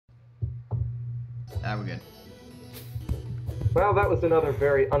Ah, we're good. Well, that was another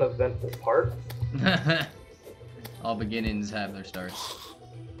very uneventful part. All beginnings have their starts.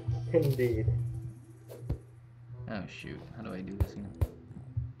 Indeed. Oh shoot, how do I do this again?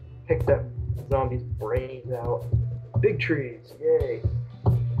 Pick that zombie's brains out. Big trees, yay.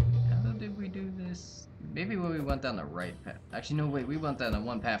 How did we do this? Maybe when we went down the right path. Actually, no, wait, we went down the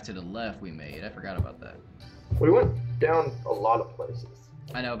one path to the left we made. I forgot about that. We went down a lot of places.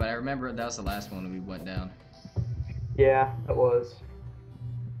 I know, but I remember that was the last one we went down. Yeah, that was.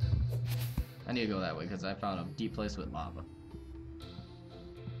 I need to go that way because I found a deep place with lava.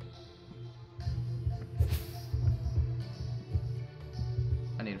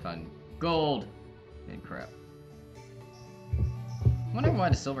 I need to find gold. Good crap. I wonder why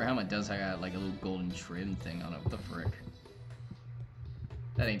the silver helmet does have like a little golden trim thing on it. What the frick?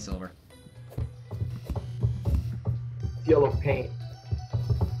 That ain't silver. It's yellow paint.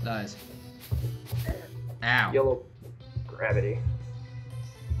 Nice. Ow. Yellow gravity.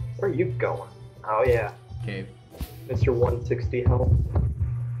 Where are you going? Oh yeah. Cave. Mr. 160 health.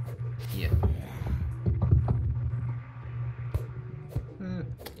 Yeah.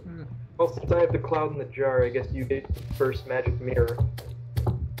 Well, since I have the cloud in the jar, I guess you get first magic mirror.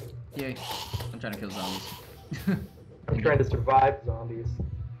 Yay. I'm trying to kill zombies. I'm trying to survive zombies.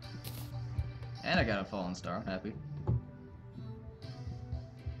 And I got a fallen star. I'm happy.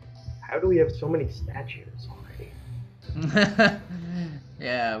 How do we have so many statues already?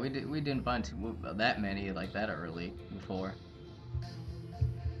 Yeah, we didn't find that many like that early before.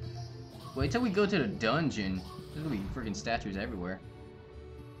 Wait till we go to the dungeon. There's gonna be freaking statues everywhere.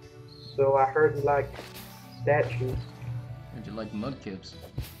 So I heard you like statues. Heard you like mudkips.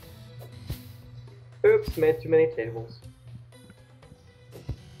 Oops, made too many tables.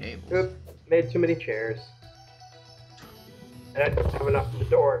 Cables. Oops, made too many chairs. And I don't have enough for the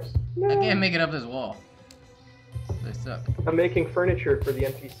doors. No. I can't make it up this wall. They suck. I'm making furniture for the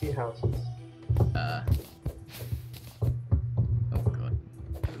NPC houses. Oh god.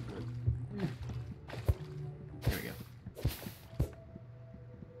 There we go.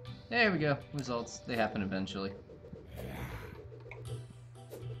 There we go. Results. They happen eventually.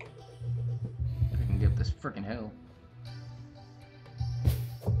 I can get up this freaking hill.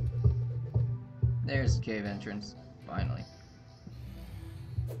 There's the cave entrance. Finally.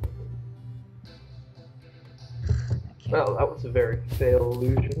 Well, that was a very fail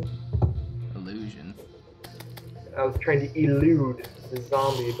illusion. Illusion. I was trying to elude the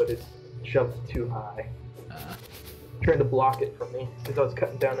zombie, but it jumped too high. Trying to block it from me, because I was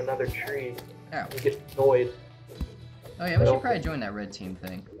cutting down another tree. Ow. And get annoyed. Oh yeah, we should probably join that red team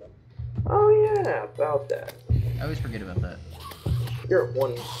thing. Oh yeah, about that. I always forget about that. You're at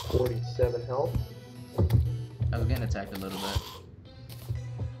 147 health. I was getting attacked a little bit.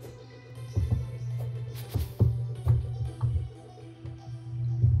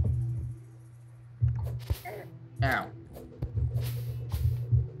 Ow.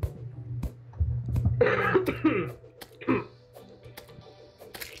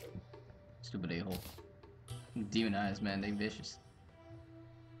 Stupid a-hole. Demon eyes, man, they vicious.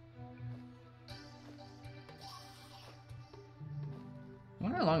 I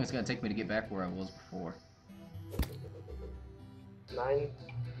wonder how long it's gonna take me to get back where I was before. 9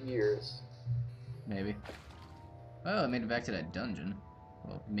 years. Maybe. Oh, I made it back to that dungeon.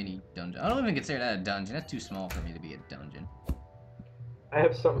 Well, mini dungeon. I don't even consider that a dungeon. That's too small for me to be a dungeon. I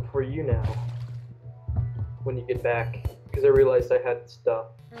have something for you now. When you get back, because I realized I had stuff.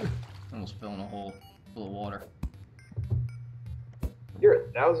 Almost fell in a hole full of water. You're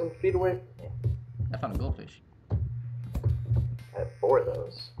 1,000 feet away from me. I found a goldfish. I have 4 of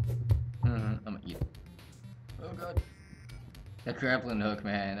those. I'm gonna eat it. Oh god. That grappling hook,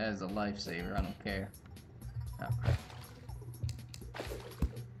 man, that is a lifesaver. I don't care. Oh crap.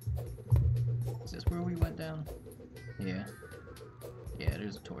 Is this where we went down? Yeah. Yeah,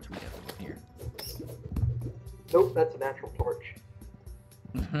 there's a torch. We definitely went here. Nope, that's a natural torch.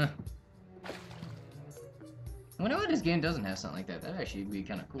 I wonder why this game doesn't have something like that. That'd actually be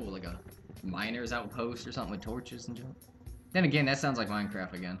kind of cool, like a miner's outpost or something with torches and junk. Then again, that sounds like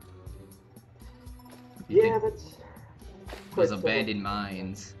Minecraft again. Yeah, that's... Those abandoned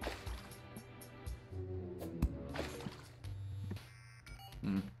mines.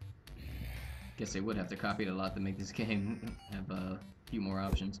 Guess they would have to copy it a lot to make this game have a few more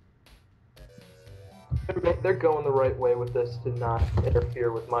options. They're going the right way with this to not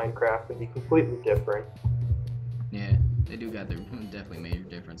interfere with Minecraft and be completely different. Yeah, they do got their definitely major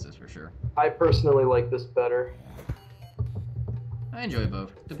differences for sure. I personally like this better. I enjoy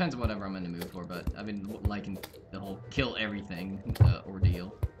both. Depends on whatever I'm in the mood for, but I've been liking the whole kill everything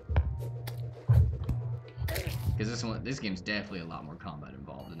ordeal. Because this game's definitely a lot more combat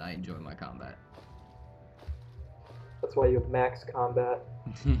involved, and I enjoy my combat. That's why you have max combat.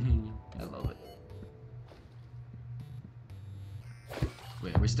 I love it.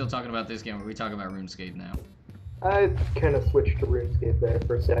 Wait, are we still talking about this game, or are we talking about RuneScape now? I kind of switched to RuneScape there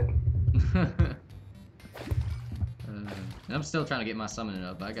for a sec. I'm still trying to get my summoning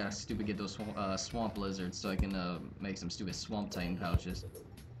up. I gotta get those swamp lizards so I can make some stupid swamp titan pouches.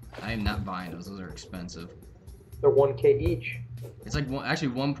 I am not buying those. Those are expensive. They're 1K each. It's like actually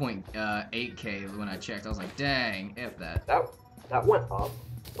 1.8K when I checked. I was like, dang, F that. That went up.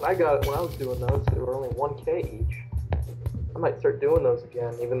 When I was doing those, they were only 1K each. I might start doing those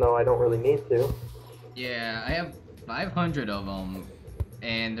again, even though I don't really need to. Yeah, I have 500 of them,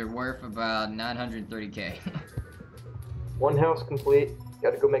 and they're worth about 930K. One house complete.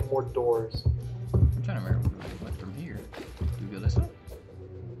 Gotta go make more doors. I'm trying to remember where we went from here. Do we go this way?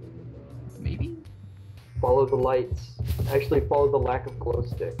 Maybe? Follow the lights. Actually, follow the lack of glow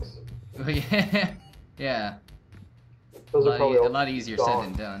sticks. Oh, yeah. Yeah. Those are probably a lot easier said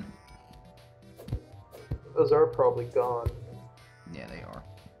than done. Those are probably gone. Yeah, they are.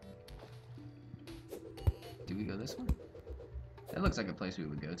 Do we go this way? That looks like a place we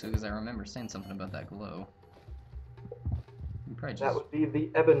would go to, because I remember saying something about that glow. We probably just... That would be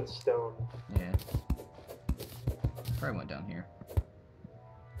the Ebon Stone. Yeah. Probably went down here.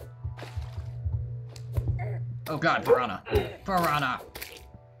 Oh god, piranha! Piranha!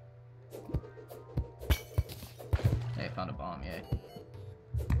 Hey, I found a bomb, yay.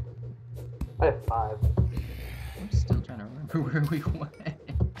 I have 5. I'm still trying to remember where we went.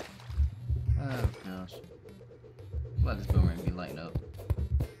 Oh gosh. Let this boomerang be lighting up.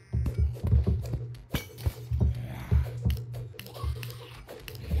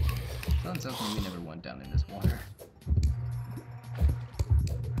 Something tells me we never went down in this water.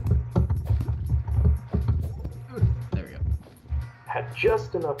 There we go. Had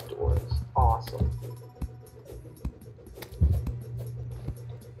just enough doors. Awesome.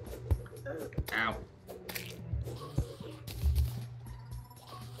 Ow.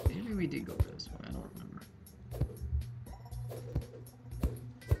 Maybe we did go this way, I don't remember.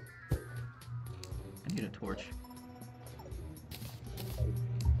 I need a torch.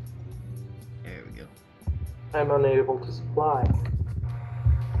 There we go. I'm unable to supply.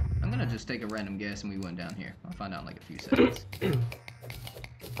 I'm gonna just take a random guess and we went down here. I'll find out in like a few seconds.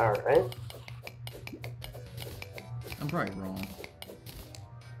 Alright. I'm probably wrong.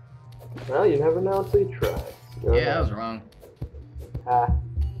 Well, you never know until you try. Yeah, I was wrong. Ah.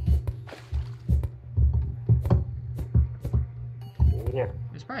 Yeah.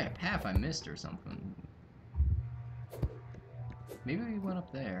 There's probably a path I missed or something. Maybe we went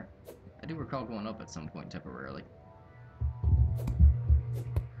up there. I do recall going up at some point temporarily.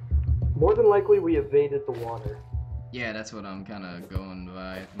 More than likely, we evaded the water. Yeah, that's what I'm kind of going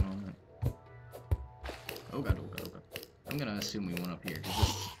by at the moment. Oh god, oh god, oh god. I'm gonna assume we went up here,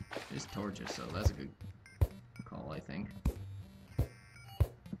 because there's torches, so that's a good call, I think.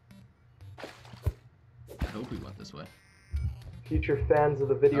 I hope we went this way. Future fans of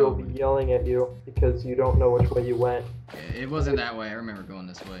the video will be yelling at you because you don't know which way you went. Yeah, it wasn't that way. I remember going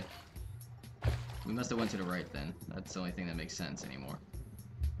this way. We must have went to the right then. That's the only thing that makes sense anymore.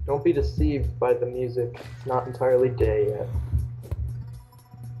 Don't be deceived by the music. It's not entirely day yet.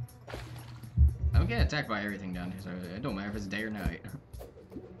 I'm getting attacked by everything down here, so it don't matter if it's day or night.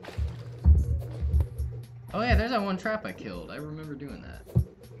 Oh yeah, there's that one trap I killed. I remember doing that.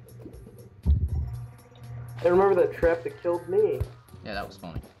 I remember that trap that killed me. Yeah, that was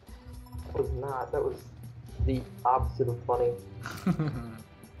funny. That was not. That was the opposite of funny.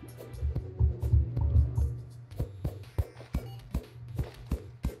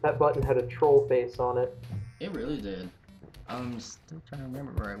 That button had a troll face on it. It really did. I'm still trying to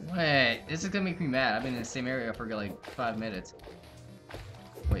remember where I went. This is gonna make me mad. I've been in the same area for like 5 minutes.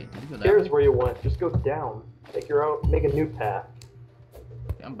 Wait, did you go that Here's way? where you went. Just go down. Make your own. Make a new path.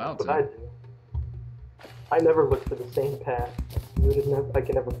 Yeah, I'm about That's to. what I do. I never look for the same path. I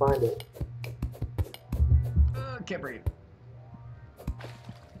can never find it. Can't breathe.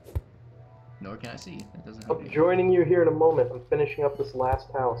 Nor can I see. That doesn't I'll help be me. joining you here in a moment. I'm finishing up this last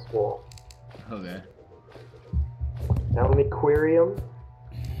house wall. Okay. Now let me query them.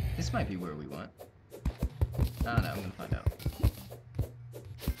 This might be where we went. I don't know. I'm gonna find out.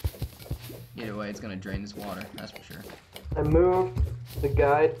 Either way, it's gonna drain this water. That's for sure. I moved the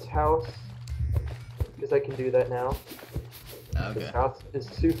guide's house because I can do that now. Okay. This house is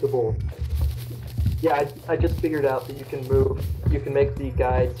suitable. Yeah, I just figured out that you can make the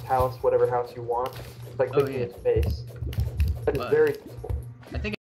guide's house whatever house you want. It's like Oh, picking yeah. its base. That is But- very useful. I think